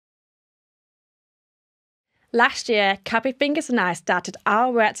Last year, Cadbury Fingers and I started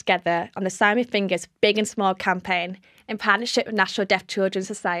our work together on the Simon Fingers Big and Small campaign in partnership with National Deaf Children's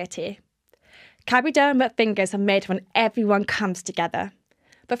Society. Cadbury Donut Fingers are made when everyone comes together.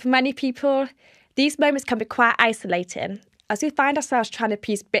 But for many people, these moments can be quite isolating, as we find ourselves trying to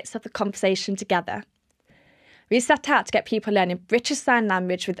piece bits of the conversation together. We set out to get people learning British Sign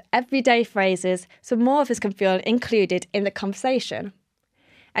Language with everyday phrases so more of us can feel included in the conversation.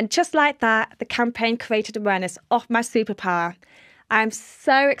 And just like that, the campaign created awareness of my superpower. I'm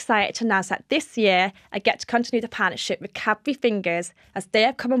so excited to announce that this year I get to continue the partnership with Cadbury Fingers as they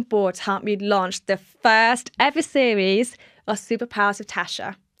have come on board to help me launch the first ever series of Superpowers with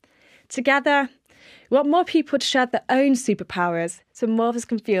Tasha. Together, we want more people to share their own superpowers so more of us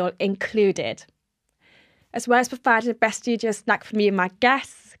can feel included. As well as providing the best studio snack for me and my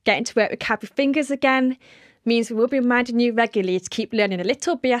guests, getting to work with Cadbury Fingers again means we will be reminding you regularly to keep learning a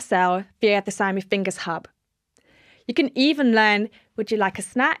little BSL via the Simon Fingers Hub. You can even learn, would you like a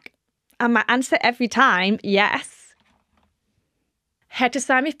snack? And my answer every time, yes. Head to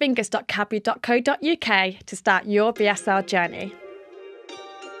simonfingers.cadbury.co.uk to start your BSL journey.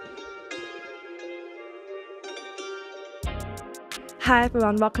 Hi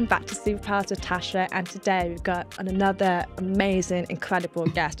everyone, welcome back to Superpowers with Tasha, and today we've got another amazing, incredible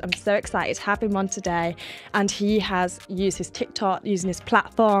guest. I'm so excited to have him on today, and he has used his TikTok, using his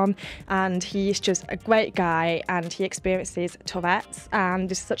platform, and he's just a great guy, and he experiences Tourette's, and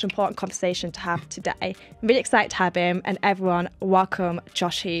this is such an important conversation to have today. I'm really excited to have him, and everyone, welcome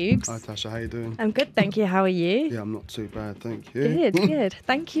Josh Hughes. Hi Tasha, how you doing? I'm good, thank you. How are you? Yeah, I'm not too bad, thank you. Good, good.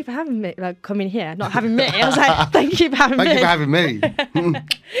 Thank you for having me, coming here. Not having me, I was like, thank you for having me. Thank you for having me.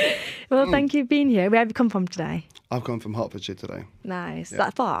 Well, thank you for being here. Where have you come from today? I've come from Hertfordshire today. Nice. Yeah. Is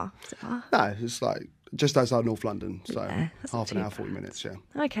that far? Is it far? No, it's like just outside North London, so Yeah, half an hour, 40 minutes, yeah.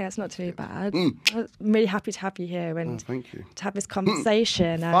 Okay, that's not too bad. I'm really happy to have you here and Thank you. to have this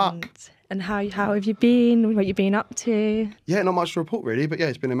conversation. Fuck. And how have you been? What you been up to? Yeah, not much to report really, but yeah,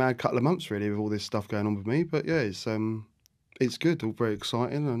 it's been a mad couple of months really with all this stuff going on with me. But yeah, it's good, all very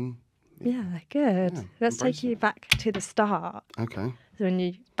exciting and Yeah, good. Yeah, Let's take embrace you back to the start. okay. So when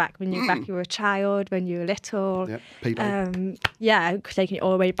you were a child, when you were little. Yeah, pedo. Taking it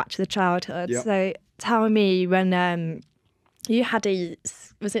all the way back to the childhood. Yep. So tell me when you had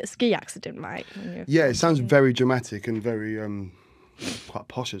was it a ski accident, right? Yeah, it sounds very dramatic and very quite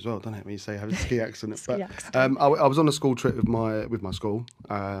posh as well, doesn't it? When you say have a ski accident. Ski accident. I was on a school trip with my school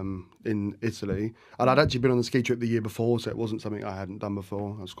in Italy, and I'd actually been on the ski trip the year before, so it wasn't something I hadn't done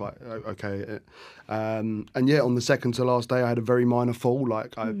before. I was quite okay at it. And yeah, on the second to last day, I had a very minor fall.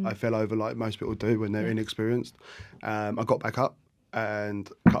 Like I fell over like most people do when they're inexperienced. I got back up. And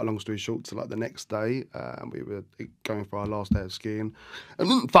cut a long story short, to like the next day, we were going for our last day of skiing,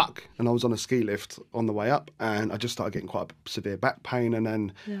 and and I was on a ski lift on the way up, and I just started getting quite a severe back pain, and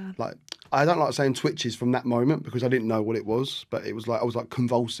then like I don't like saying twitches from that moment because I didn't know what it was, but it was like I was like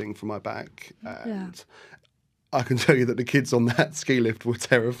convulsing from my back, and I can tell you that the kids on that ski lift were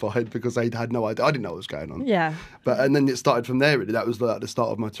terrified because they had no idea. I didn't know what was going on. Yeah, and then it started from there. Really, that was like the start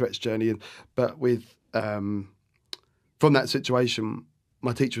of my Tourette's journey, but with from that situation,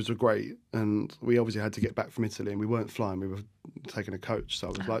 my teachers were great, and we obviously had to get back from Italy, and we weren't flying; we were taking a coach. So I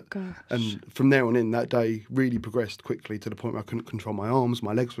was and from there on in, that day really progressed quickly to the point where I couldn't control my arms,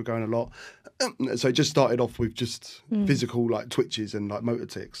 my legs were going a lot. So it just started off with just physical like twitches and like motor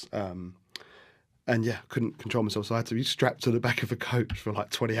tics, and yeah, couldn't control myself. So I had to be strapped to the back of a coach for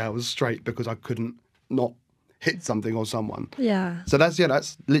like 20 hours straight because I couldn't not hit something or someone. Yeah. So that's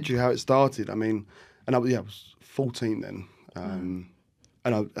literally how it started. I mean, and I was 14 then, and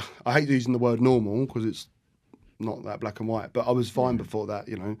I hate using the word normal because it's not that black and white, but I was fine before that,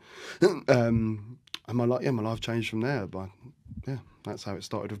 you know. And my life changed from there. But yeah, that's how it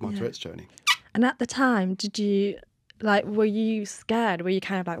started with my Tourette's journey. And at the time, were you scared? Were you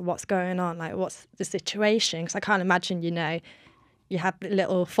kind of like, what's going on? Like, what's the situation? Because I can't imagine, you had a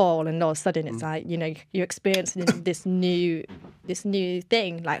little fall and all of a sudden it's like, you're experiencing this new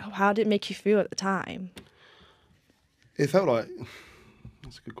thing. Like, how did it make you feel at the time? It felt like,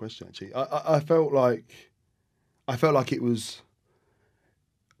 that's a good question actually. I felt like it was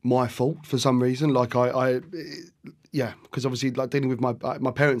my fault for some reason. Like because obviously like dealing with my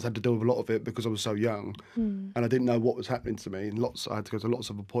parents had to deal with a lot of it because I was so young, and I didn't know what was happening to me. And I had to go to lots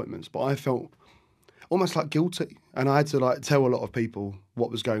of appointments, but I felt almost like guilty, and I had to like tell a lot of people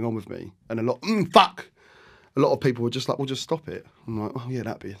what was going on with me, and a lot of people were just like, "Well, just stop it." I'm like, "Oh yeah,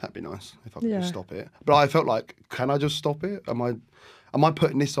 that'd be nice if I could just stop it." But I felt like, can I just stop it? Am I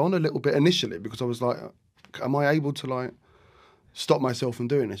putting this on a little bit initially because I was like, am I able to like stop myself from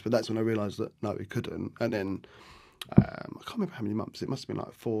doing this. But that's when I realised that no, it couldn't. And then I can't remember how many months. It must have been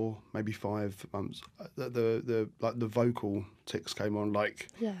like 4, maybe 5 months. The vocal tics came on, like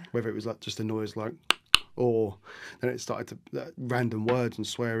whether it was like just a noise like, or then it started to random words and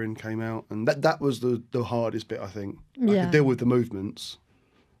swearing came out, and that was the hardest bit, I think. I could deal with the movements.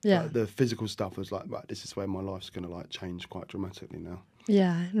 Yeah, the physical stuff was like, right, this is where my life's going to like change quite dramatically now.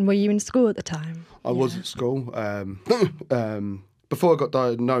 Yeah, and were you in school at the time? I was at school. Before I got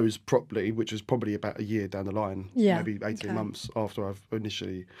diagnosed properly, which was probably about a year down the line, maybe 18 months after I've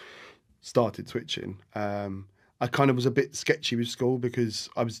initially started twitching, I kind of was a bit sketchy with school because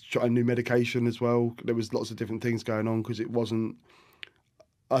I was trying new medication as well. There was lots of different things going on because it wasn't...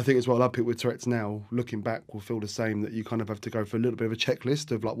 I think as well, a lot of people with Tourette's now, looking back, will feel the same, that you kind of have to go for a little bit of a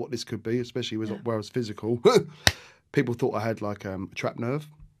checklist of like what this could be, especially where I was physical. People thought I had like a trapped nerve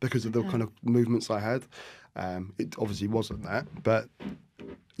because of the kind of movements I had. It obviously wasn't that, but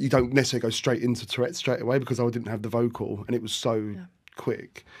you don't necessarily go straight into Tourette's straight away because I didn't have the vocal and it was so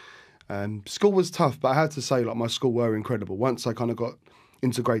quick. School was tough, but I had to say, like, my school were incredible. Once I kind of got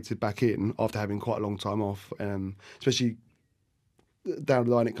integrated back in after having quite a long time off, especially down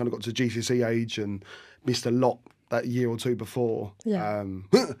the line, it kind of got to GCSE age and missed a lot that year or two before. Yeah,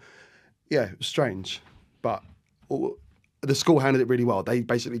 it was strange, but the school handled it really well. They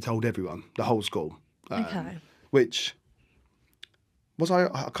basically told everyone, the whole school, which was I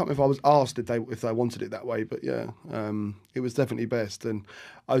can't remember if I was asked if they wanted it that way, but it was definitely best. And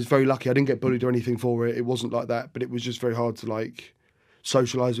I was very lucky. I didn't get bullied or anything for it. It wasn't like that, but it was just very hard to like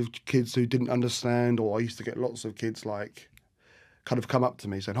socialise with kids who didn't understand. Or I used to get lots of kids like kind of come up to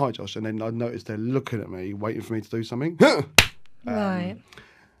me saying, "Hi, Josh," and then I'd notice they're looking at me, waiting for me to do something. Right.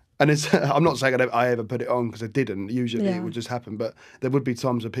 And I'm not saying I ever put it on because I didn't. Usually it would just happen. But there would be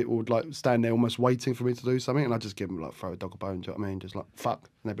times where people would like stand there almost waiting for me to do something, and I'd just give them like throw a dog a bone. Do you know what I mean? Just like fuck,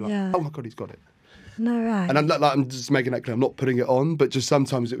 and they'd be like, "Oh my god, he's got it." No, right. And I'm just making that clear. I'm not putting it on, but just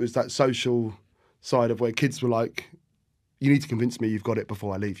sometimes it was that social side of where kids were like, "You need to convince me you've got it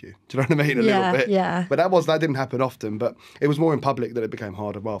before I leave you." Do you know what I mean? A little bit. Yeah. But that didn't happen often. But it was more in public that it became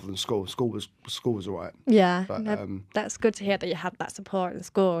harder rather than school. School was all right. Yeah. But, that's good to hear that you had that support in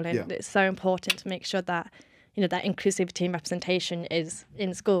school. And it's so important to make sure that, you know, that inclusivity and representation is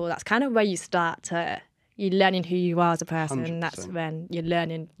in school. That's kind of where you start to... You're learning who you are as a person. 100%. That's when you're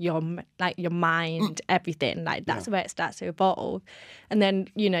learning your mind, everything. Like that's where it starts to evolve. And then,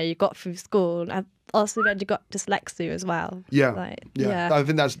 you know, you got through school. And also then you got dyslexia as well. Yeah. I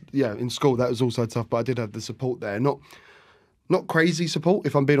think that's in school that was also tough, but I did have the support there. Not crazy support,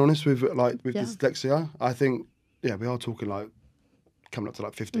 if I'm being honest with dyslexia. I think we are talking like coming up to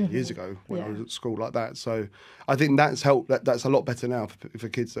like 15 years ago when I was at school like that. So I think that's helped. That's a lot better now for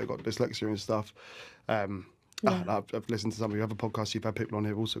kids that have got dyslexia and stuff. I've listened to some of your other podcasts. You've had people on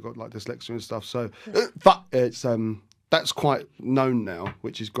here who've also got like dyslexia and stuff. So but it's that's quite known now,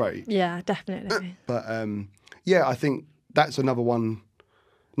 which is great. Yeah, definitely. But I think that's another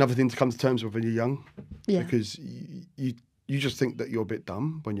thing to come to terms with when you're young. Yeah. Because you just think that you're a bit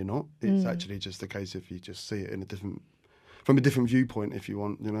dumb when you're not. It's actually just a case if you just see it from a different viewpoint, if you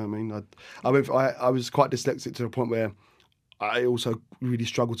want. You know what I mean? I was quite dyslexic to the point where I also really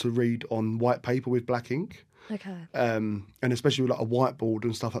struggled to read on white paper with black ink. Okay. And especially with like a whiteboard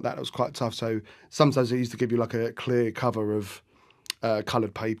and stuff like that, it was quite tough. So sometimes they used to give you like a clear cover of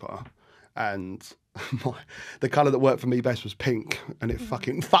coloured paper, and the colour that worked for me best was pink, and it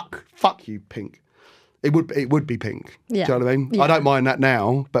fucking fuck you pink. It would be pink. Yeah. Do you know what I mean? Yeah. I don't mind that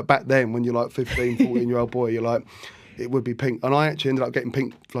now, but back then when you're like 15, 14-year-old boy, you're like, it would be pink. And I actually ended up getting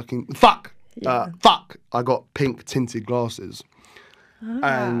pink fucking fuck. I got pink tinted glasses.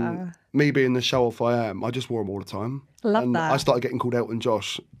 And me being the show off I am, I just wore them all the time. Love that. I started getting called Elton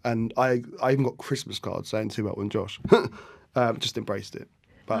Josh, and I even got Christmas cards saying to Elton Josh. Just embraced it.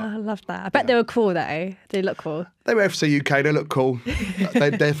 But, I love that. I bet they were cool though. They look cool. They were FC UK. They look cool.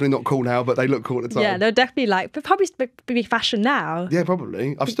 They're definitely not cool now, but they look cool at the time. Yeah, they're definitely they'll probably be fashion now. Yeah,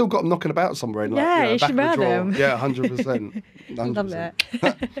 probably. I've still got them knocking about somewhere. You should wear them. Yeah, 100%. Love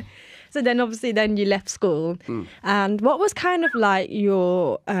it. So then obviously you left school. And what was kind of like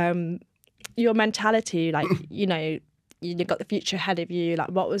your mentality? Like, you know, you got the future ahead of you. Like,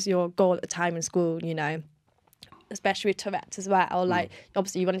 what was your goal at the time in school, you know? Especially with Tourette as well. Like,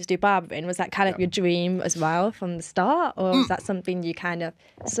 obviously you wanted to do barbering. Was that kind of your dream as well from the start? Or was that something you kind of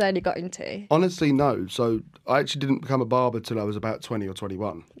slowly got into? Honestly, no. So I actually didn't become a barber till I was about 20 or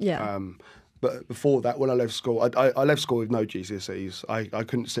 21. Yeah. But before that, when I left school, I left school with no GCSEs. I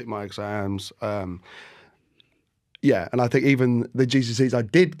couldn't sit my exams. yeah, and I think even the GCSEs I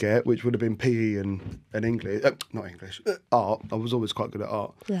did get, which would have been PE and English, not English, art. I was always quite good at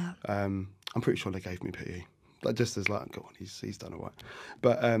art. Yeah. I'm pretty sure they gave me PE, like just as like, go on, he's done all right.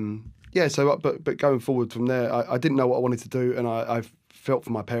 But yeah, so but going forward from there, I didn't know what I wanted to do, and I felt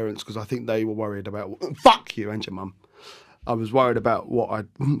for my parents because I think they were worried about fuck you and your mum. I was worried about what I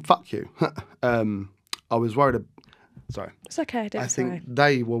fuck you. I was worried. Sorry, It's okay. I think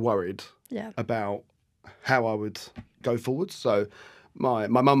they were worried Yeah. about how I would go forward. So my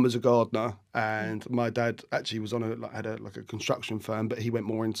mum was a gardener, and my dad actually was had a construction firm, but he went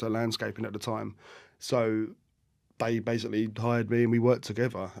more into landscaping at the time. So they basically hired me, and we worked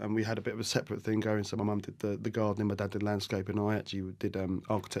together, and we had a bit of a separate thing going. So my mum did the gardening, my dad did landscaping, and I actually did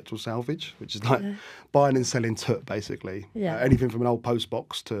architectural salvage, which is like buying and selling tut, basically. Yeah. Anything from an old post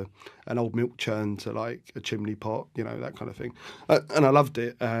box to an old milk churn to like a chimney pot, that kind of thing. And I loved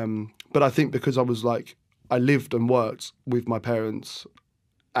it. But I think because I lived and worked with my parents,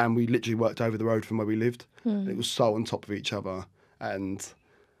 and we literally worked over the road from where we lived. And it was so on top of each other, and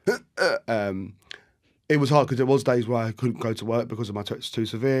it was hard because there was days where I couldn't go to work because of my Tourette's too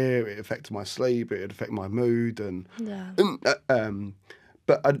severe. It affected my sleep. It affected my mood, and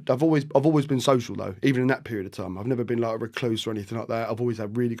but I've always been social though. Even in that period of time, I've never been like a recluse or anything like that. I've always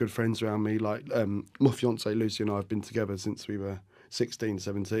had really good friends around me. Like my fiance Lucy and I have been together since we were 16,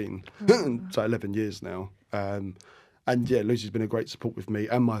 17, so 11 years now. And yeah, Lucy's been a great support with me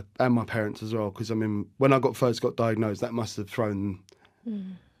and my parents as well. Because I mean, when I first got diagnosed, that must have thrown.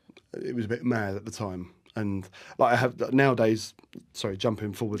 It was a bit mad at the time. And like I have nowadays, sorry,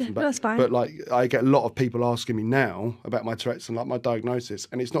 jumping forward and back, that's fine. but like I get a lot of people asking me now about my Tourette's and like my diagnosis,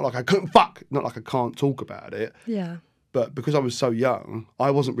 and it's not like not like I can't talk about it. Yeah. But because I was so young,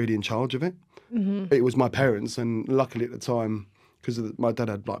 I wasn't really in charge of it. It was my parents, and luckily at the time, because my dad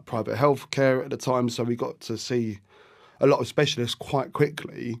had like private health care at the time, so we got to see a lot of specialists quite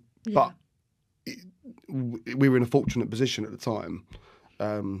quickly. But we were in a fortunate position at the time.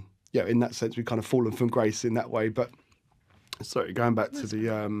 Yeah, in that sense, we've kind of fallen from grace in that way. But sorry, going back to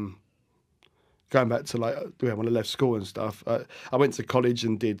like when I left school and stuff, I went to college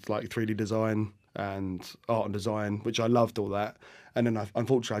and did like 3D design and art and design, which I loved all that. And then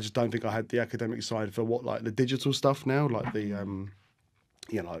unfortunately, I just don't think I had the academic side for what like the digital stuff now, like the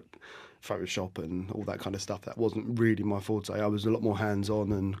like Photoshop and all that kind of stuff. That wasn't really my forte. I was a lot more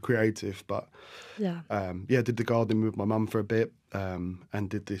hands-on and creative, but did the gardening with my mum for a bit, and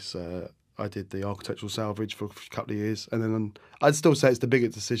did this. I did the architectural salvage for a couple of years, and then I'd still say it's the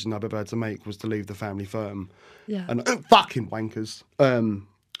biggest decision I've ever had to make was to leave the family firm. Yeah. And fucking wankers.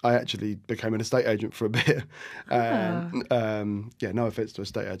 I actually became an estate agent for a bit. No offence to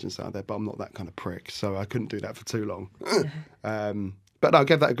estate agents out there, but I'm not that kind of prick, so I couldn't do that for too long. But no, I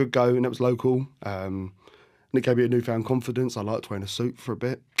gave that a good go, and it was local. And it gave me a newfound confidence. I liked wearing a suit for a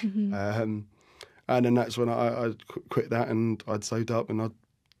bit. And then that's when I quit that, and I'd saved up, and I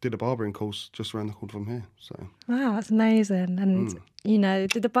did a barbering course just around the corner from here. So wow, that's amazing. And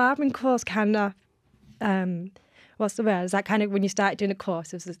did the barbering course kind of what's the word? Is that kind of when you started doing a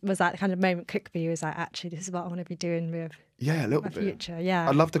course? Was that kind of moment click for you? Was like, actually, this is what I want to be doing with a little bit. Future? Yeah,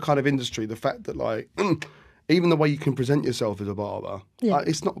 I love the kind of industry. The fact that like. Even the way you can present yourself as a barber,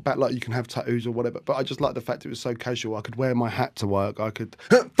 it's not about like you can have tattoos or whatever, but I just like the fact it was so casual. I could wear my hat to work. I could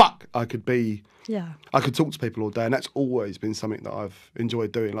I could talk to people all day, and that's always been something that I've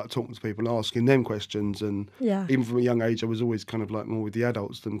enjoyed doing, like talking to people and asking them questions. And even from a young age, I was always kind of like more with the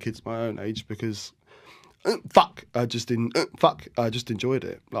adults than kids my own age because I just enjoyed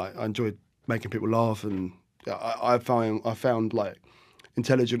it. Like I enjoyed making people laugh, and I found like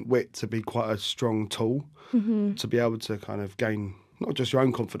intelligent wit to be quite a strong tool to be able to kind of gain not just your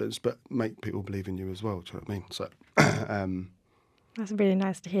own confidence but make people believe in you as well. Do you know what I mean? So that's really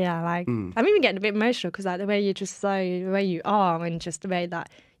nice to hear. Like I'm even getting a bit emotional because like the way the way you are, and just the way that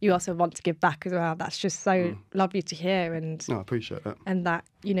you also want to give back as well. That's just so lovely to hear. And I appreciate that. And that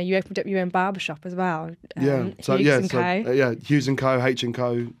you opened up your own barbershop as well. Hughes and Co, H and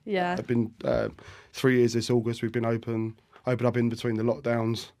Co. Yeah, I've been 3 years this August. We've been opened up in between the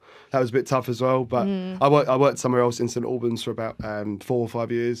lockdowns. That was a bit tough as well, but I worked somewhere else in St Albans for about 4 or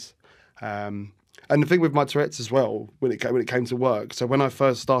 5 years. And the thing with my Tourette's as well, when it came to work, so when I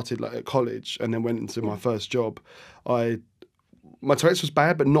first started like at college and then went into my first job, my Tourette's was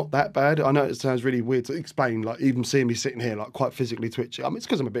bad, but not that bad. I know it sounds really weird to explain, like even seeing me sitting here like quite physically twitchy. I mean, it's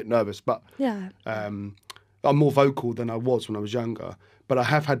because I'm a bit nervous, but I'm more vocal than I was when I was younger. But I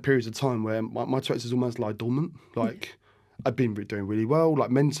have had periods of time where my Tourette's is almost like dormant, like I've been doing really well, like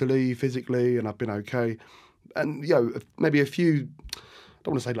mentally, physically, and I've been okay. And maybe a few, I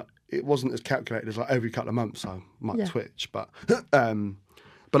don't want to say like it wasn't as calculated as like every couple of months I might twitch, but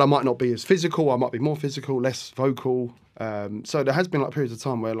I might not be as physical. I might be more physical, less vocal. So there has been like periods of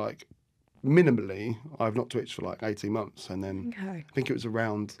time where like minimally I've not twitched for like 18 months, and then I think it was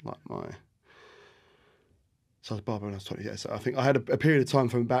around like so I was barber when I was 20. Yeah, so I think I had a period of time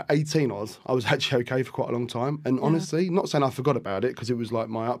from about 18 odd. I was actually okay for quite a long time, and honestly, not saying I forgot about it because it was like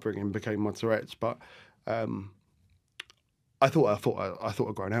my upbringing became my Tourette's, but I thought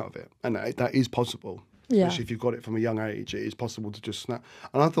I'd grown out of it, and that is possible. Especially if you've got it from a young age, it is possible to just snap.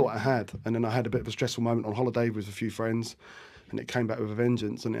 And I thought I had, and then I had a bit of a stressful moment on holiday with a few friends, and it came back with a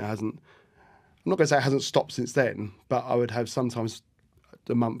vengeance, and it hasn't. I'm not going to say it hasn't stopped since then, but I would have sometimes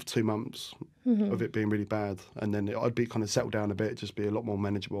a month, 2 months of it being really bad, and then I'd be kind of settled down a bit, just be a lot more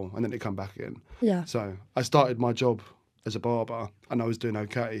manageable, and then it'd come back again. Yeah. So I started my job as a barber, and I was doing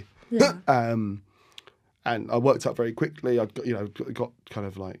okay. Yeah. And I worked up very quickly. I got kind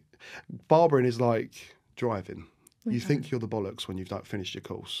of like, barbering is like driving. You think you're the bollocks when you've finished your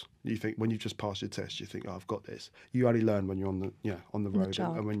course. You think when you've just passed your test, you think, oh, I've got this. You only learn when you're on the road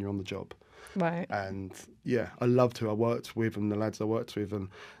and when you're on the job. Right. And yeah, I loved who I worked with and the lads I worked with, and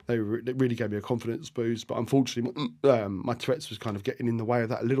they really gave me a confidence boost. But unfortunately, my Tourette's was kind of getting in the way of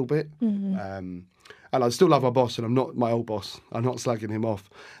that a little bit. And I still love my boss, and I'm not my old boss. I'm not slagging him off.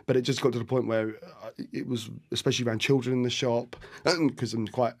 But it just got to the point where it was, especially around children in the shop, because I'm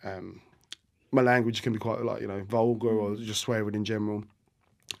quite, my language can be quite like, vulgar or just swearing in general.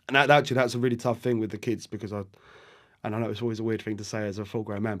 And that's a really tough thing with the kids, because and I know it's always a weird thing to say as a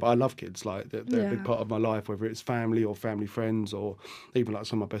full-grown man, but I love kids. Like, they're a big part of my life, whether it's family or family friends, or even like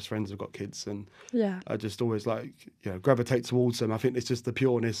some of my best friends have got kids. And I just always gravitate towards them. I think it's just the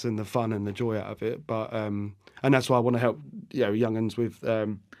pureness and the fun and the joy out of it. But and that's why I want to help young'uns with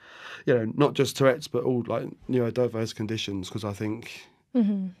not just Tourette's, but all like neurodiverse conditions, because I think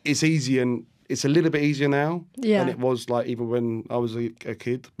it's easy, and it's a little bit easier now than it was like even when I was a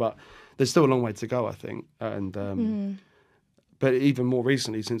kid, but there's still a long way to go, I think. And but even more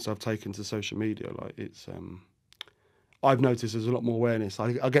recently, since I've taken to social media, like it's I've noticed there's a lot more awareness.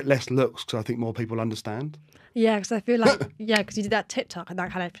 I get less looks because I think more people understand. Yeah, because I feel like because you did that TikTok, and that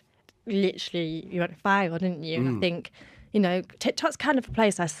kind of literally you went viral, didn't you? And I think TikTok's kind of a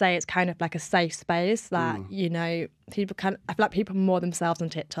place, I say it's kind of like a safe space that people I feel like people are more themselves on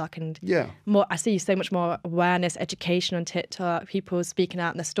TikTok, and more. I see so much more awareness, education on TikTok. People speaking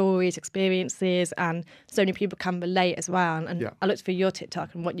out in their stories, experiences, and so many people can relate as well. And I looked for your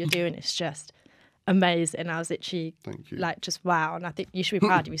TikTok, and what you're doing is just amazing. I was literally like, just wow. And I think you should be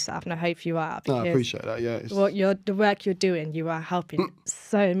proud of yourself, and I hope you are. Because I appreciate that. Yeah, the work you're doing, you are helping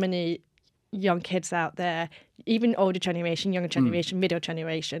so many young kids out there, even older generation, younger generation, middle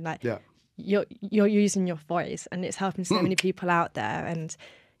generation. Like, you're using your voice, and it's helping so many people out there. And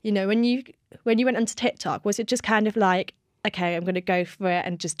when you went onto TikTok, was it just kind of like, okay, I'm going to go for it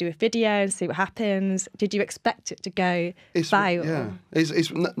and just do a video and see what happens? Did you expect it to go viral? Yeah,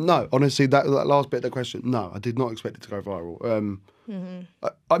 it's no. Honestly, that last bit of the question, no, I did not expect it to go viral.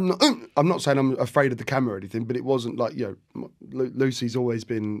 I'm not saying I'm afraid of the camera or anything, but it wasn't like, Lucy's always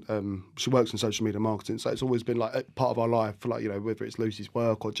been, she works in social media marketing, so it's always been like a part of our life, for like, whether it's Lucy's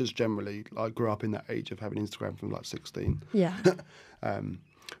work or just generally. I grew up in that age of having Instagram from like 16. Yeah.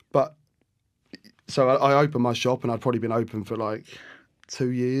 But so I opened my shop, and I'd probably been open for like 2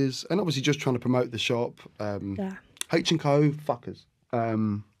 years, and obviously just trying to promote the shop. H&Co, fuckers. I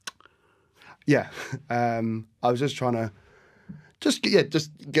was just trying to just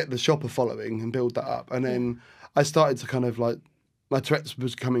get the shop a following and build that up. And then I started to kind of like, my Tourette's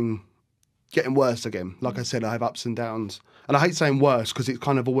was getting worse again. Like I said, I have ups and downs. And I hate saying worse because it's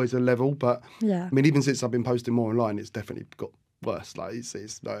kind of always a level, but I mean, even since I've been posting more online, it's definitely got worse. Like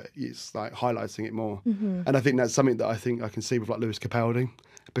it's like highlighting it more. And I think that's something that I think I can see with like Lewis Capaldi,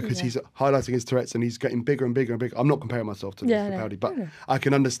 because he's highlighting his Tourette's and he's getting bigger and bigger and bigger. I'm not comparing myself to Lewis Capaldi, but I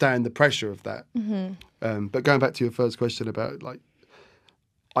can understand the pressure of that. But going back to your first question about like,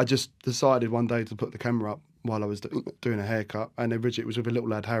 I just decided one day to put the camera up while I was doing a haircut, and originally it was with a little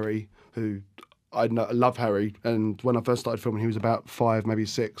lad, Harry, who I love Harry, and when I first started filming, he was about 5, maybe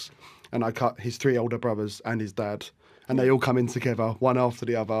 6, and I cut his 3 older brothers and his dad, and they all come in together, one after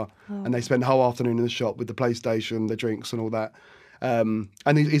the other, and they spend the whole afternoon in the shop with the PlayStation, the drinks and all that. And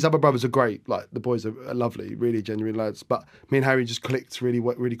his other brothers are great, like the boys are lovely, really genuine lads, but me and Harry just clicked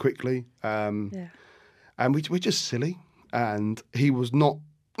really quickly. And we're just silly, and he was not,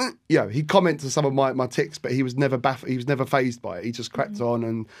 he'd comment to some of my tics, but he was never he was never fazed by it. He just cracked on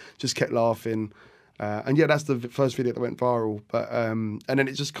and just kept laughing. And yeah, that's the first video that went viral. But and then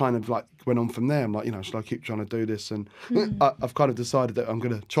it just kind of like went on from there. I'm like, should I keep trying to do this? And I've kind of decided that I'm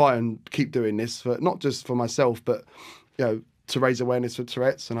going to try and keep doing this for not just for myself, but to raise awareness for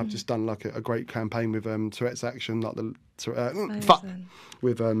Tourette's. And I've just done like a great campaign with Tourette's Action, like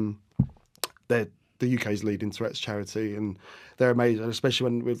with the UK's leading Tourette's charity, and they're amazing, especially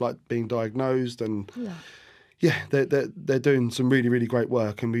when with like being diagnosed and. Yeah, they're doing some really, really great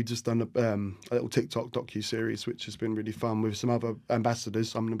work, and we've just done a little TikTok docu-series, which has been really fun with some other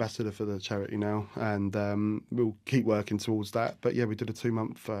ambassadors. I'm an ambassador for the charity now, and we'll keep working towards that. But yeah, we did a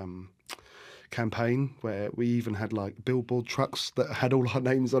 2-month campaign where we even had like billboard trucks that had all our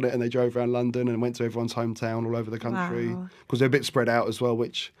names on it, and they drove around London and went to everyone's hometown all over the country, because they're a bit spread out as well,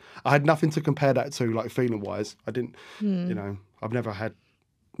 which I had nothing to compare that to, like feeling-wise. I didn't, I've never had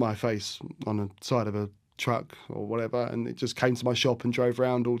my face on the side of a truck or whatever, and it just came to my shop and drove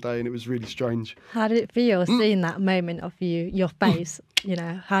around all day, and it was really strange. How did it feel seeing that moment of your face?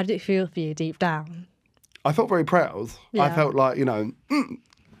 How did it feel for you deep down? I felt very proud. I felt like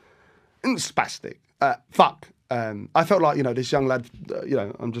spastic. Fuck. I felt like this young lad.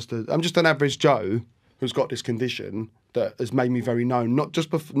 I'm just an average Joe who's got this condition that has made me very known. Not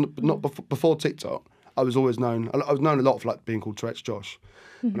just before TikTok. I was always known. I was known a lot for like being called Tourette's Josh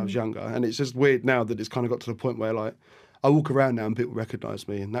when I was younger, and it's just weird now that it's kind of got to the point where like I walk around now and people recognise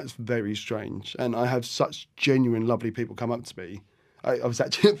me, and that's very strange. And I have such genuine, lovely people come up to me. I was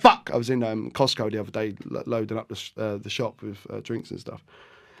actually I was in Costco the other day loading up the shop with drinks and stuff,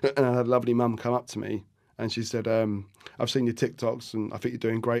 and I had a lovely mum come up to me, and she said, "I've seen your TikToks, and I think you're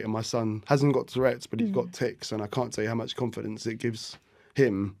doing great. And my son hasn't got Tourette's, but he's got tics, and I can't tell you how much confidence it gives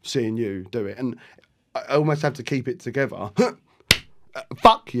him seeing you do it." And I almost have to keep it together.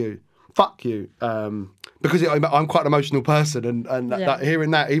 Fuck you, because I'm quite an emotional person, and that,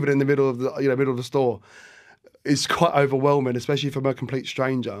 hearing that even in the middle of the store, is quite overwhelming, especially from a complete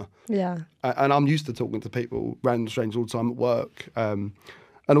stranger. Yeah, and I'm used to talking to people, random strangers, all the time at work. And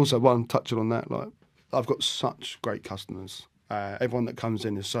also, one touching on that, like I've got such great customers. Everyone that comes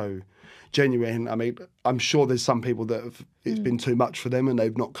in is so genuine. I mean, I'm sure there's some people that it's been too much for them and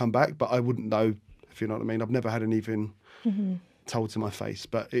they've not come back, but I wouldn't know, if you know what I mean. I've never had anything told to my face,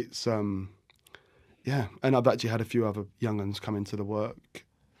 but it's and I've actually had a few other young uns come into the work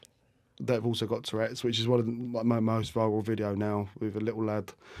that have also got Tourette's, which is one of my most viral video now, with a little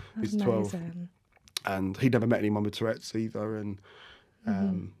lad who's 12, and he'd never met anyone with Tourette's either, and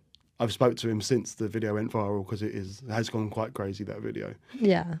I've spoke to him since the video went viral, because it has gone quite crazy, that video.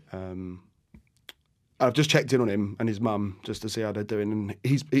 Yeah. I've just checked in on him and his mum just to see how they're doing, and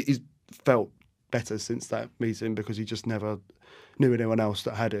he's felt better since that meeting, because he just never knew anyone else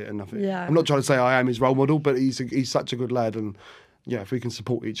that had it. And I think, I'm not trying to say I am his role model, but he's such a good lad, and if we can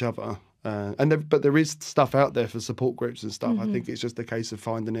support each other, but there is stuff out there for support groups and stuff. I think it's just a case of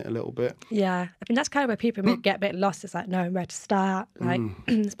finding it a little bit. Yeah, I think that's kind of where people get a bit lost. It's like knowing where to start, like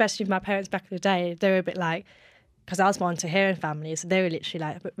especially with my parents back in the day, they were a bit like, because I was born to hearing family, so they were literally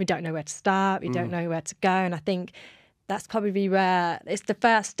like, we don't know where to start, we don't know where to go. And I think that's probably where it's the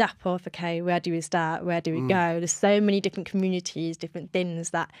first step of, okay, where do we start, where do we go? There's so many different communities, different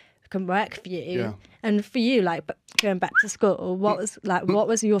things that can work for you. And for you, like going back to school, what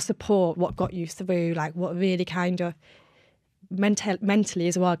was your support? What got you through? Like what really kind of mentally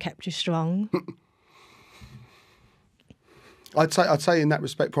as well kept you strong? I'd say in that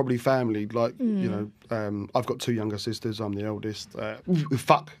respect, probably family. Like I've got 2 younger sisters. I'm the eldest.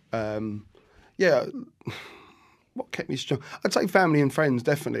 What kept me strong? I'd say family and friends,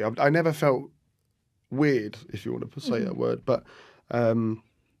 definitely. I never felt weird, if you want to say that word, but my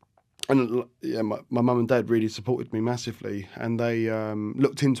mum and dad really supported me massively, and they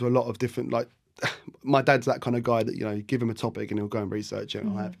looked into a lot of different, like, my dad's that kind of guy that, you give him a topic and he'll go and research it,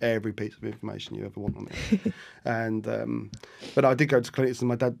 and I'll have every piece of information you ever want on it. And but I did go to clinics, and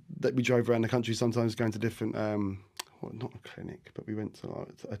my dad, that we drove around the country sometimes going to different not a clinic, but we went to like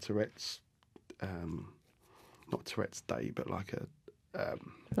a Tourette's not Tourette's Day, but like a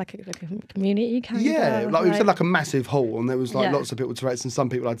community kind of. Yeah, like it was like a massive hall, and there was like lots of people with Tourette's, and some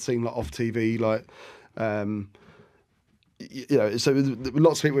people I'd seen like off TV, like so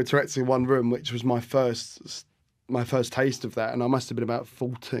lots of people with Tourette's in one room, which was my first taste of that, and I must have been about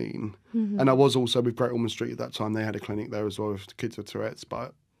 14. And I was also with Great Ormond Street at that time. They had a clinic there as well with kids with Tourette's,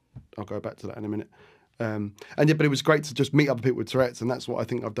 but I'll go back to that in a minute. But it was great to just meet other people with Tourette's, and that's what I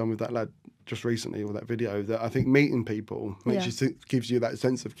think I've done with that lad just recently, or that video. That I think meeting people gives you that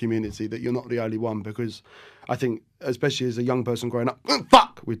sense of community, that you're not the only one. Because I think, especially as a young person growing up,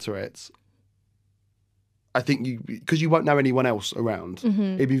 with Tourette's, I think because you won't know anyone else around,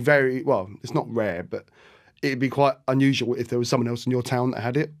 it'd be it's not rare, but it'd be quite unusual if there was someone else in your town that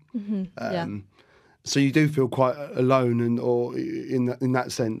had it. So you do feel quite alone, or in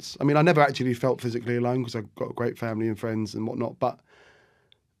that sense. I mean, I never actually felt physically alone because I've got a great family and friends and whatnot, but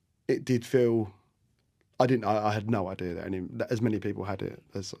it did feel. I had no idea that as many people had it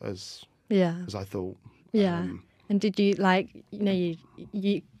as I thought. Yeah. And did you feel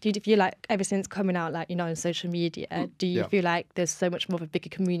like ever since coming out, like, on social media, do you feel like there's so much more of a bigger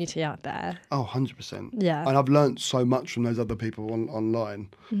community out there? Oh, 100%. Yeah. And I've learnt so much from those other people online.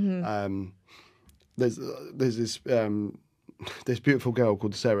 There's this beautiful girl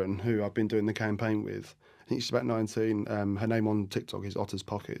called Seren who I've been doing the campaign with. I think she's about 19. Her name on TikTok is Otter's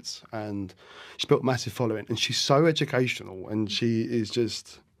Pockets, and she's built a massive following. And she's so educational, and she is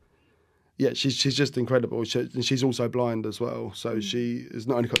just, she's just incredible. She's also blind as well, so she has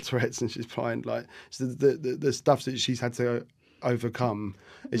not only got Tourette's and she's blind. Like the stuff that she's had to overcome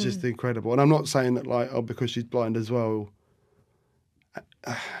is just incredible. And I'm not saying that because she's blind as well.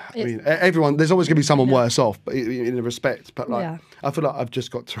 I mean, everyone. There's always going to be someone worse off, but in a respect. But I feel like I've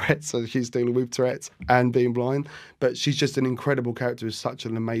just got Tourette's, so she's dealing with Tourette's and being blind. But she's just an incredible character with such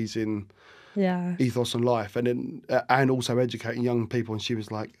an amazing ethos and life, and also educating young people. And she was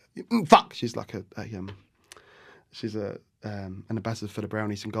like, "Fuck!" She's like she's an ambassador for the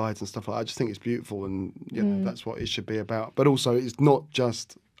brownies and guides and stuff like that. I just think it's beautiful, and that's what it should be about. But also, it's not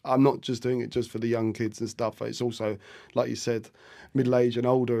just. I'm not just doing it just for the young kids and stuff. It's also, like you said, middle-aged and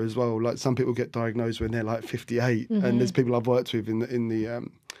older as well. Like some people get diagnosed when they're like 58, and there's people I've worked with in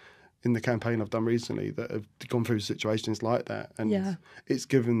the campaign I've done recently that have gone through situations like that, and it's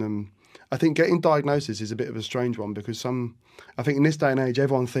given them. I think getting diagnosis is a bit of a strange one because I think in this day and age,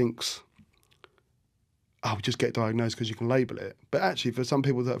 everyone thinks, "Oh, just get diagnosed because you can label it." But actually, for some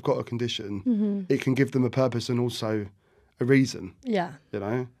people that have got a condition, it can give them a purpose and also a reason. Yeah.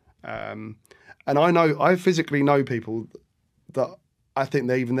 And I physically know people that I think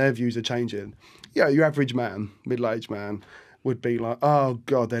their views are changing. Yeah, your average man, middle-aged man, would be like, oh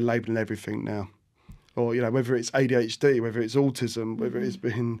God, they're labelling everything now. Or, whether it's ADHD, whether it's autism, whether it's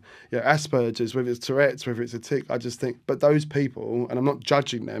been Asperger's, whether it's Tourette's, whether it's a tic, I just think, but those people, and I'm not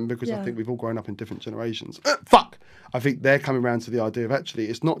judging them because I think we've all grown up in different generations. Fuck! I think they're coming around to the idea of actually,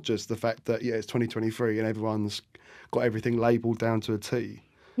 it's not just the fact that, it's 2023 and everyone's got everything labelled down to a T.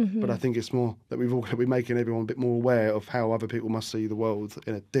 But I think it's more that we've all got to be making everyone a bit more aware of how other people must see the world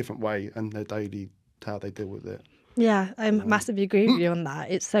in a different way and their daily, how they deal with it. Yeah, I massively agree with you on that.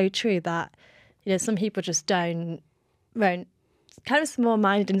 It's so true that, some people just won't, kind of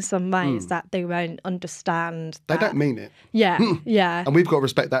small-minded in some ways that they won't understand that. They don't mean it. Yeah, yeah. And we've got to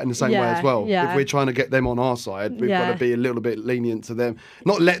respect that in the same way as well. Yeah. If we're trying to get them on our side, we've got to be a little bit lenient to them.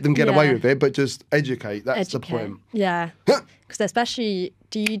 Not let them get away with it, but just educate. That's the point. Yeah. Because especially,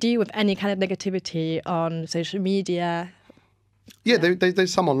 do you deal with any kind of negativity on social media? Yeah,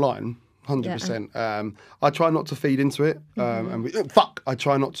 there's some online. 100%. I try not to feed into it, I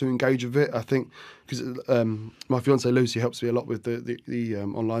try not to engage with it. I think because my fiance Lucy helps me a lot with the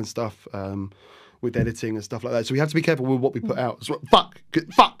online stuff, with editing and stuff like that. So we have to be careful with what we put out. So, fuck,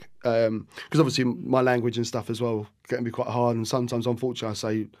 because obviously my language and stuff as well can be quite hard, and sometimes unfortunately I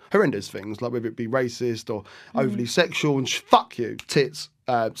say horrendous things, like whether it be racist or overly sexual and fuck you, tits,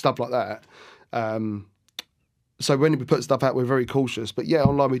 stuff like that. So when we put stuff out, we're very cautious. But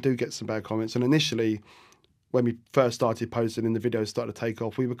online we do get some bad comments. And initially, when we first started posting and the videos started to take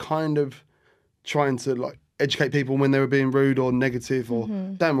off, we were kind of trying to educate people when they were being rude or negative or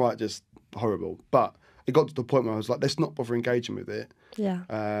downright just horrible. But it got to the point where I was like, let's not bother engaging with it. Yeah.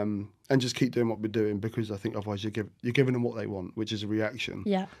 And just keep doing what we're doing, because I think otherwise you're giving them what they want, which is a reaction.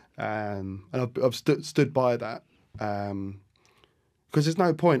 Yeah. And I've stood by that. Because there's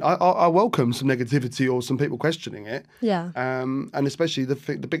no point. I welcome some negativity or some people questioning it. Yeah. And especially the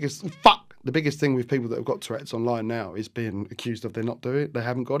biggest thing with people that have got Tourette's online now is being accused of they not doing it, they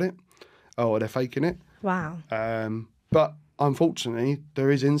haven't got it, or they're faking it. Wow. But unfortunately, there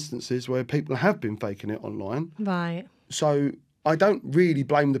is instances where people have been faking it online. Right. So I don't really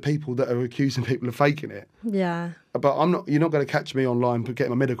blame the people that are accusing people of faking it. Yeah. But you're not going to catch me online for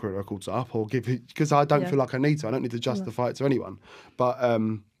getting my medical records up or because I don't feel like I need to. I don't need to justify it to anyone. But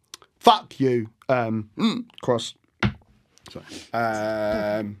fuck you, cross.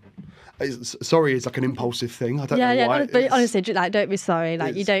 Sorry. Sorry is like an impulsive thing. I don't know why. But honestly, don't be sorry.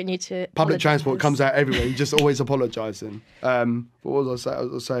 You don't need to. Public transport comes out everywhere. You're just always apologising. What was I saying? I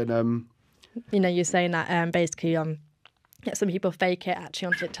was saying. You're saying that basically some people fake it actually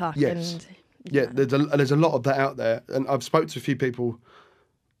on TikTok. Yes. There's a lot of that out there, and I've spoke to a few people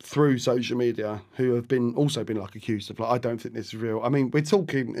through social media who have also been like accused of like, I don't think this is real. I mean, we're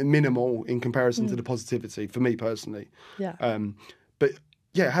talking minimal in comparison to the positivity for me personally. Yeah. But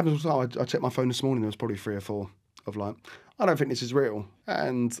yeah, it happens all the time. I checked my phone this morning. There was probably 3 or 4 of like, I don't think this is real.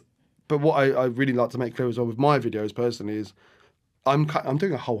 But what I really like to make clear as well with my videos personally is I'm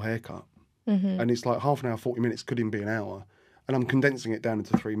doing a whole haircut, and it's like half an hour, 40 minutes, could even be an hour, and I'm condensing it down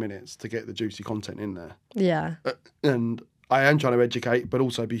into 3 minutes to get the juicy content in there. Yeah. And I am trying to educate, but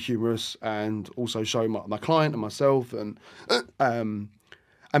also be humorous and also show my client and myself. And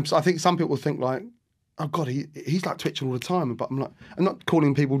so I think some people think like, oh God, he's like twitching all the time. But I'm like, I'm not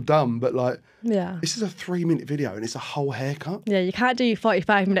calling people dumb, but like, this is a 3-minute video and it's a whole haircut. Yeah, you can't do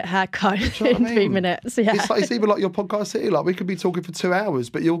 45-minute haircut you know in 3 minutes. Yeah, it's even like your podcast here. Like we could be talking for 2 hours,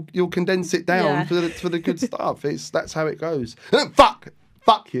 but you'll condense it down for the good stuff. That's how it goes.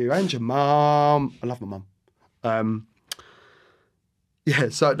 Fuck you and your mum. I love my mum.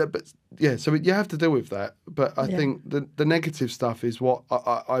 So you have to deal with that. But I think the negative stuff is what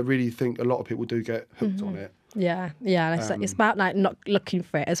I really think a lot of people do get hooked on it. Yeah. It's about like not looking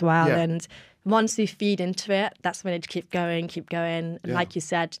for it as well. Yeah. And once you feed into it, that's when you keep going. And like you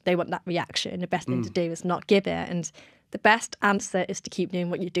said, they want that reaction. The best thing to do is not give it. And the best answer is to keep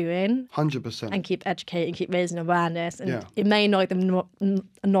doing what you're doing. 100%. And keep educating, keep raising awareness. And it may annoy them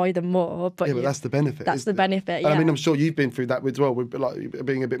more, but but that's the benefit. That's the benefit, I mean, I'm sure you've been through that as well, with like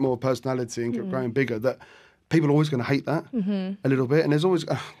being a bit more personality and growing bigger, that people are always going to hate that a little bit. And there's always,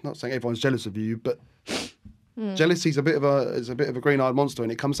 not saying everyone's jealous of you, but jealousy is a bit of a green-eyed monster,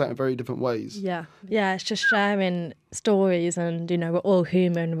 and it comes out in very different ways. Yeah, it's just sharing stories, and we're all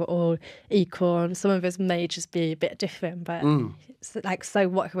human, we're all equal, and some of us may just be a bit different, but it's like, so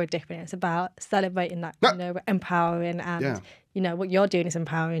what if we're different? It's about celebrating that, we're empowering, and what you're doing is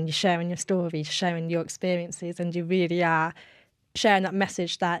empowering. You're sharing your stories, you're sharing your experiences, and you really are sharing that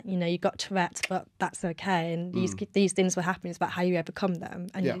message that you got Tourette, but that's okay, and these things will happen. It's about how you overcome them,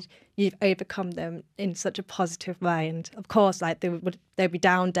 and you've overcome them in such a positive way. And of course, like there'll be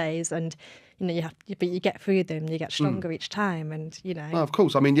down days, and but you get through them, you get stronger each time, and Well, of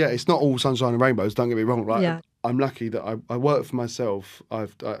course, I mean, it's not all sunshine and rainbows. Don't get me wrong, right? Yeah. I'm lucky that I work for myself.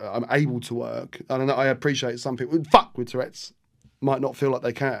 I'm able to work, and I appreciate some people with Tourette's might not feel like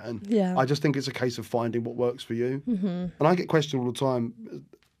they can. Yeah. I just think it's a case of finding what works for you. And I get questioned all the time.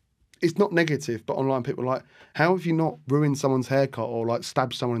 It's not negative, but online people are like, how have you not ruined someone's haircut or like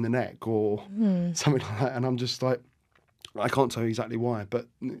stabbed someone in the neck or something like that? And I'm just like, I can't tell you exactly why, but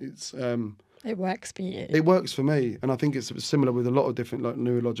it's it works for you. It works for me, and I think it's similar with a lot of different like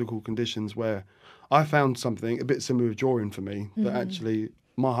neurological conditions where I found something a bit similar with drawing for me that actually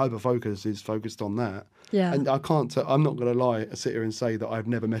my hyper focus is focused on that. Yeah. And I can't. I'm not going to lie, sit here and say that I've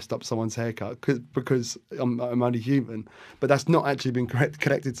never messed up someone's haircut because I'm only human. But that's not actually been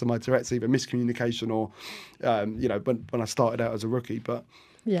connected to my Tourette's, either miscommunication or, when I started out as a rookie. But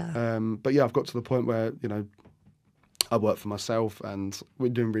I've got to the point where I work for myself and we're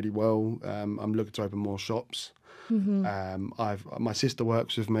doing really well. I'm looking to open more shops. My sister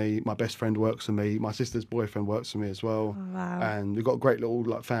works with me. My best friend works with me. My sister's boyfriend works with me as well. Oh, wow. And we've got a great little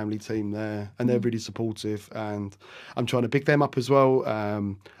like family team there, and they're really supportive. And I'm trying to pick them up as well.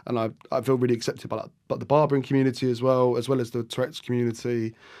 And I feel really accepted by the barbering community as well as the Tourette's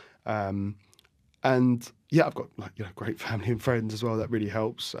community. And I've got great family and friends as well. That really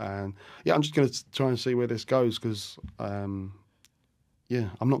helps. And I'm just going to try and see where this goes because I'm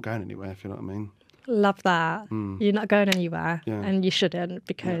not going anywhere. If you know what I mean. Love that. You're not going anywhere, and you shouldn't,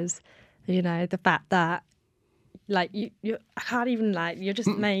 because the fact that I can't even you're just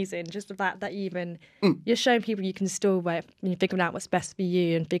amazing. Just the fact that even you're showing people you can still work, you're figuring out what's best for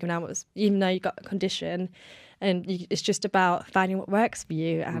you and figuring out even though you've got a condition, and it's just about finding what works for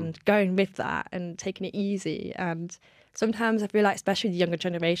you and going with that and taking it easy. And sometimes I feel like, especially the younger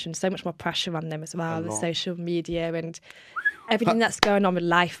generation, so much more pressure on them as well with social media and everything that's going on with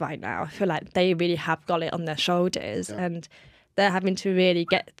life right now. I feel like they really have got it on their shoulders, and they're having to really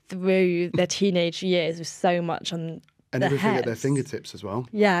get through their teenage years with so much on and their everything heads. at their fingertips as well.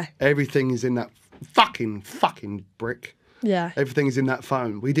 Yeah, everything is in that fucking brick. Yeah, everything is in that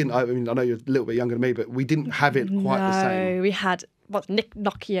phone. We didn't. I mean, I know you're a little bit younger than me, but we didn't have it quite the same. No, we had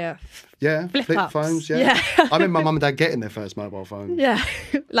Nokia. Flip phones. Yeah. I remember my mum and dad getting their first mobile phone. Yeah,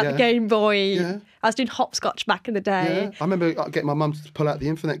 a Game Boy. Yeah. I was doing hopscotch back in the day. Yeah. I remember getting my mum to pull out the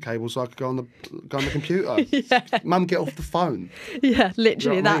Ethernet cable so I could go on the computer. Mum, get off the phone. Yeah,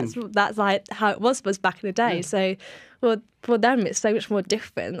 literally. You know what I mean? That's like how it was back in the day. Yeah. So well, for them, it's so much more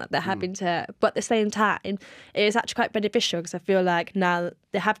different that they're having to. But at the same time, it is actually quite beneficial because I feel like now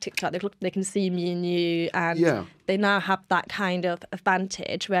they have TikTok, they can see me and you, and they now have that kind of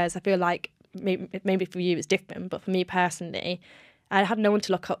advantage. Whereas I feel like maybe for you it's different, but for me personally, I had no one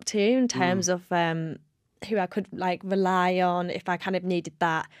to look up to in terms of who I could like rely on if I kind of needed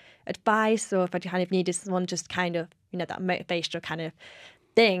that advice, or if I kind of needed someone just kind of, you know, that motivational kind of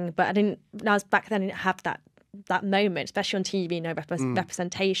thing. But when I was back then, I didn't have that moment, especially on TV, no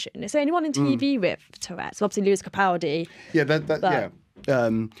representation. Is there anyone on TV with Tourette's? So obviously Lewis Capaldi. Yeah,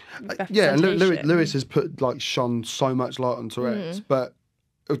 and Lewis has put like shone so much light on Tourette's, but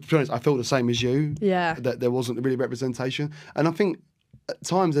to be honest, I feel the same as you. Yeah, that there wasn't really representation, and I think at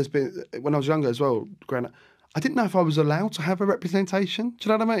times there's been, when I was younger as well, granted, I didn't know if I was allowed to have a representation. Do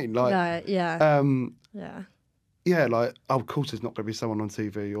you know what I mean? Like, yeah, like, oh, of course there's not going to be someone on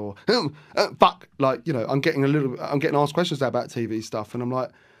TV, or fuck, like, you know, I'm getting asked questions about TV stuff, and I'm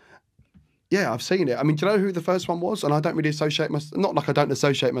like, yeah, I've seen it. I mean, do you know who the first one was? And I don't really associate not like I don't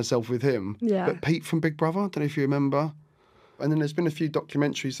associate myself with him, but Pete from Big Brother. I don't know if you remember. And then there's been a few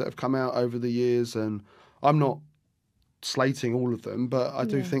documentaries that have come out over the years, and I'm not slating all of them, but I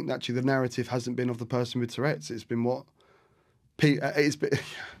do think that actually the narrative hasn't been of the person with Tourette's. It's been what it's been.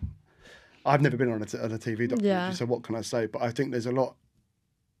 I've never been on a TV documentary, so what can I say? But I think there's a lot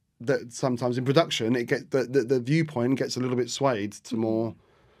that sometimes in production it gets the viewpoint gets a little bit swayed to more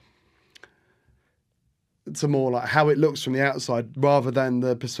like how it looks from the outside rather than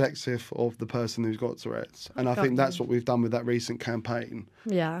the perspective of the person who's got Tourette's. And I think that's what we've done with that recent campaign.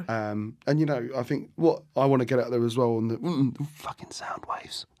 Yeah. And, you know, I think what I want to get out there as well on the fucking sound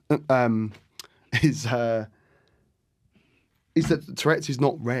waves is that Tourette's is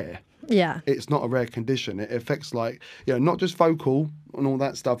not rare. Yeah. It's not a rare condition. It affects, like, you know, not just vocal and all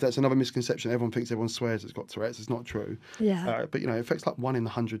that stuff. That's another misconception. Everyone thinks everyone swears it's got Tourette's. It's not true. Yeah. But, you know, it affects like 1 in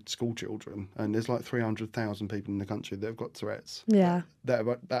 100 school children. And there's like 300,000 people in the country that have got Tourette's. Yeah. That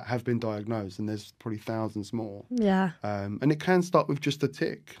have been diagnosed. And there's probably thousands more. Yeah. And it can start with just a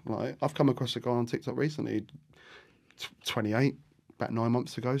tick. Like, I've come across a guy on TikTok recently, 28, about 9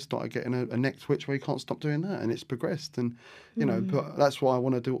 months ago, started getting a neck twitch where he can't stop doing that, and it's progressed. And you know, but that's why I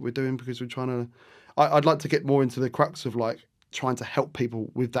want to do what we're doing, because we're trying to. I'd like to get more into the crux of like trying to help people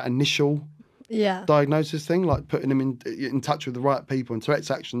with that initial diagnosis thing, like putting them in touch with the right people. And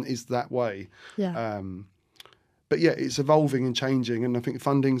Tourette's Action is that way. Yeah. But yeah, it's evolving and changing, and I think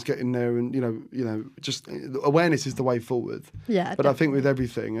funding's getting there, and you know, just awareness is the way forward. Yeah. But definitely. I think with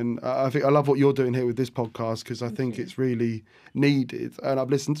everything, and I think I love what you're doing here with this podcast, because I think it's really needed. And I've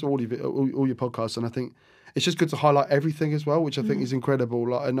listened to all your podcasts, and I think it's just good to highlight everything as well, which I think is incredible.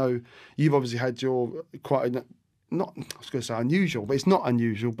 Like, I know you've obviously had your not, I was going to say unusual, but it's not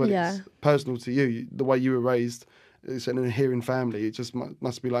unusual, but it's personal to you. The way you were raised, it's an adhering family. It just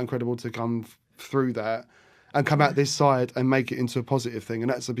must be like incredible to come through that and come out this side and make it into a positive thing.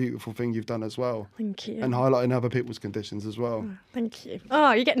 And that's a beautiful thing you've done as well. Thank you. And highlighting other people's conditions as well. Oh, thank you.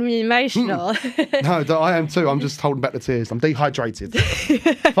 Oh, you're getting me emotional. No, I am too. I'm just holding back the tears. I'm dehydrated.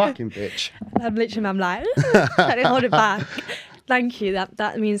 Fucking bitch. I'm like, trying to hold it back. Thank you.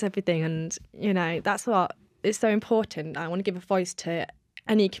 That means everything. And, you know, that's what is so important. I want to give a voice to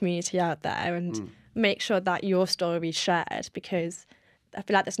any community out there and make sure that your story is shared, because I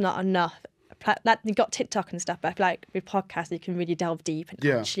feel like there's not enough. Like, you've got TikTok and stuff, but I feel like with podcasts you can really delve deep and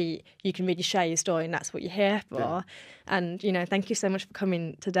actually you can really share your story, and that's what you're here for. Yeah. And, you know, thank you so much for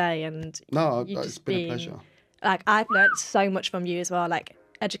coming today. And it's been a pleasure. Like, I've learned so much from you as well, like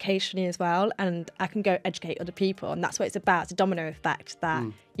educationally as well, and I can go educate other people, and that's what it's about. It's a domino effect that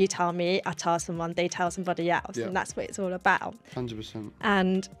you tell me, I tell someone, they tell somebody else, and that's what it's all about. 100%.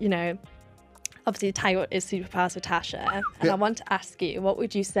 And, you know, obviously the title is Superpowers with Tasha, and I want to ask you, what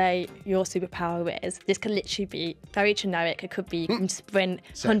would you say your superpower is? This could literally be very generic. It could be you can sprint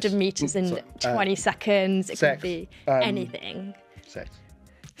 100 metres in 20 seconds. It could be anything. Sex.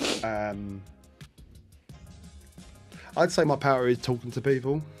 I'd say my power is talking to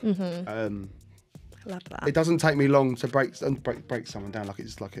people. I love that. It doesn't take me long to break someone down like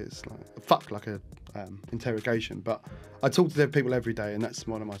it's a interrogation. But I talk to people every day, and that's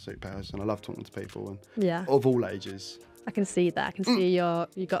one of my superpowers. And I love talking to people, and of all ages. I can see that. I can see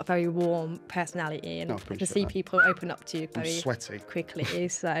you've got a very warm personality, and I can see people open up to you very sweaty quickly.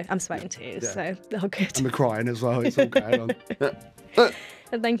 So I'm sweating too. So all good. I'm crying as well. It's all going on.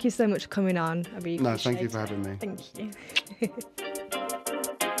 And thank you so much for coming on. I really appreciate thank you for having me. Thank you.